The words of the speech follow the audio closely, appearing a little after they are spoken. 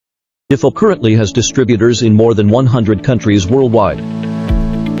DIFFUL currently has distributors in more than 100 countries worldwide.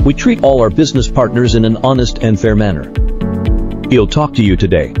 We treat all our business partners in an honest and fair manner. He'll talk to you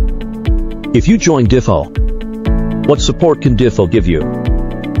today. If you join DIFFUL, what support can DIFFUL give you?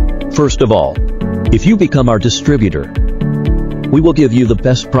 First of all, if you become our distributor, we will give you the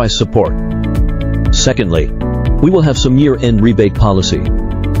best price support. Secondly, we will have some year-end rebate policy.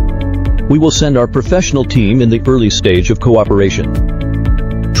 We will send our professional team in the early stage of cooperation.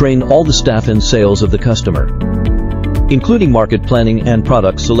 Train all the staff and sales of the customer, including market planning and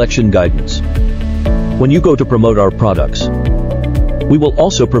product selection guidance. When you go to promote our products, we will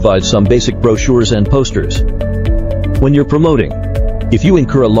also provide some basic brochures and posters. When you're promoting, if you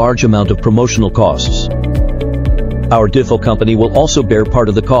incur a large amount of promotional costs, our DIFFUL company will also bear part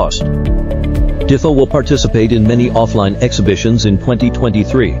of the cost. DIFFUL will participate in many offline exhibitions in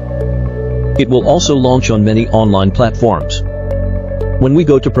 2023. It will also launch on many online platforms. When we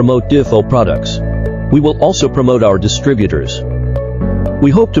go to promote DIFFUL products, we will also promote our distributors. We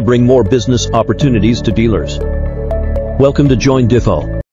hope to bring more business opportunities to dealers. Welcome to join DIFFUL.